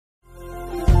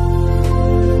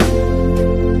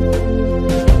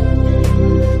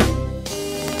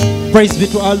Praise be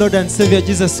to our Lord and Savior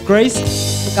Jesus Christ.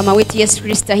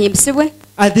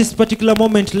 At this particular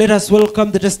moment, let us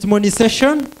welcome the testimony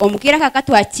session.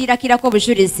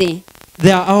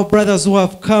 There are our brothers who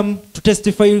have come to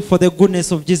testify for the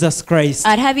goodness of Jesus Christ. So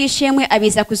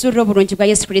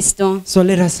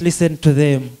let us listen to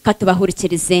them.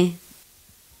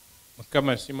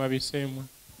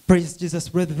 Praise Jesus,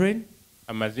 brethren.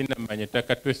 My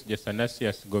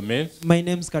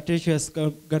name is Ganasius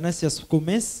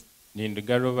Gomes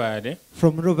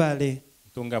from Rubale,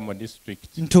 Ntungamo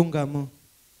district. Ntungamo.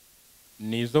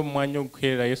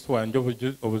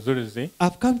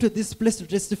 I've come to this place to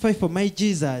testify for my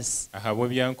Jesus,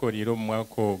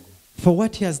 for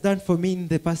what he has done for me in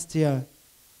the past year.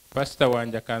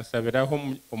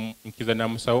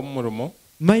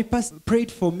 My pastor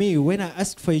prayed for me when I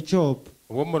asked for a job,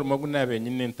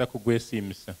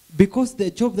 because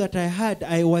the job that I had,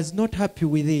 I was not happy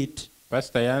with it.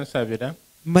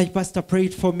 My pastor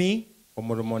prayed for me.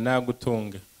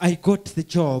 I got the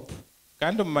job.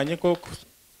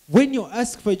 When you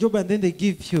ask for a job and then they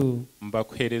give you,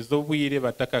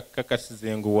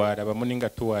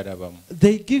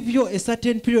 they give you a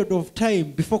certain period of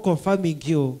time before confirming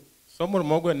you.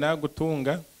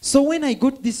 So when I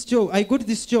got this job, I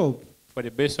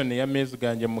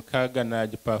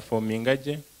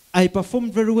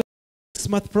performed very well.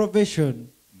 6-month probation.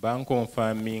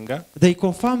 They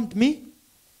confirmed me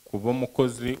to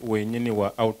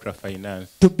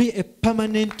be a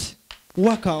permanent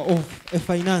worker of a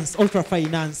finance, ultra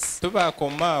finance.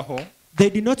 They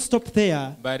did not stop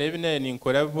there.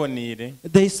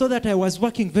 They saw that I was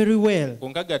working very well,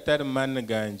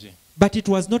 but it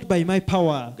was not by my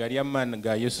power.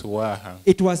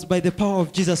 It was by the power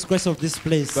of Jesus Christ of this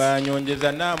place. They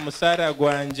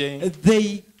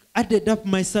added up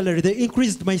my salary. They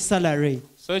increased my salary.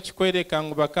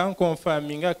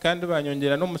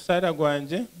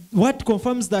 What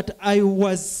confirms that I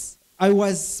was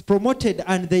promoted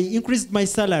and they increased my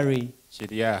salary?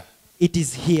 It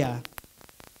is here.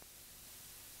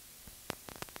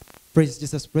 Praise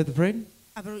Jesus, brethren.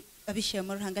 On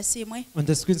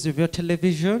the screens of your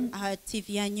television,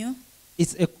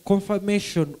 it's a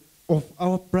confirmation of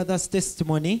our brother's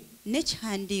testimony. And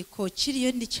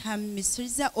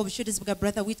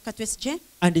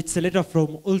it's a letter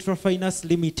from Ultra Finance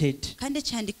Limited,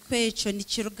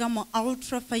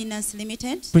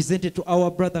 presented to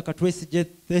our brother Gomes.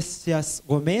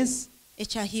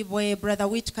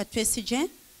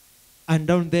 And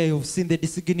down there you've seen the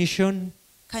designation.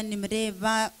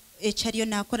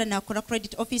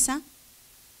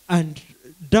 And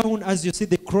down as you see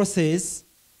the crosses,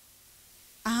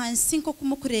 it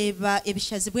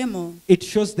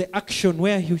shows the action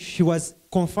where she was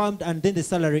confirmed and then the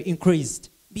salary increased.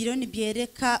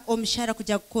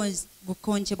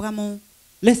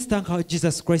 Let's thank our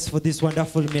Jesus Christ for this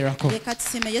wonderful miracle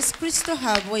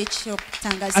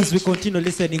as we continue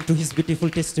listening to his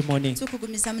beautiful testimony.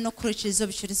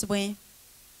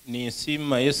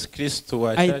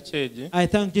 I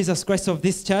thank Jesus Christ of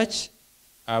this church,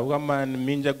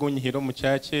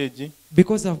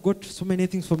 because I've got so many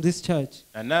things from this church.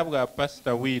 And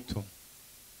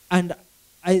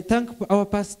I thank our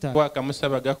pastor.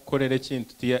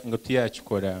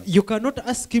 You cannot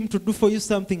ask him to do for you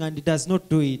something and he does not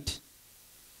do it.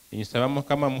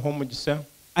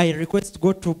 I request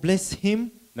God to bless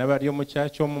him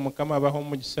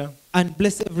and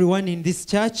bless everyone in this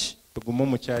church.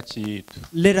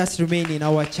 Let us remain in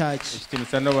our church.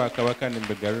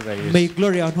 May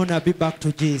glory and honor be back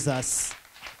to Jesus.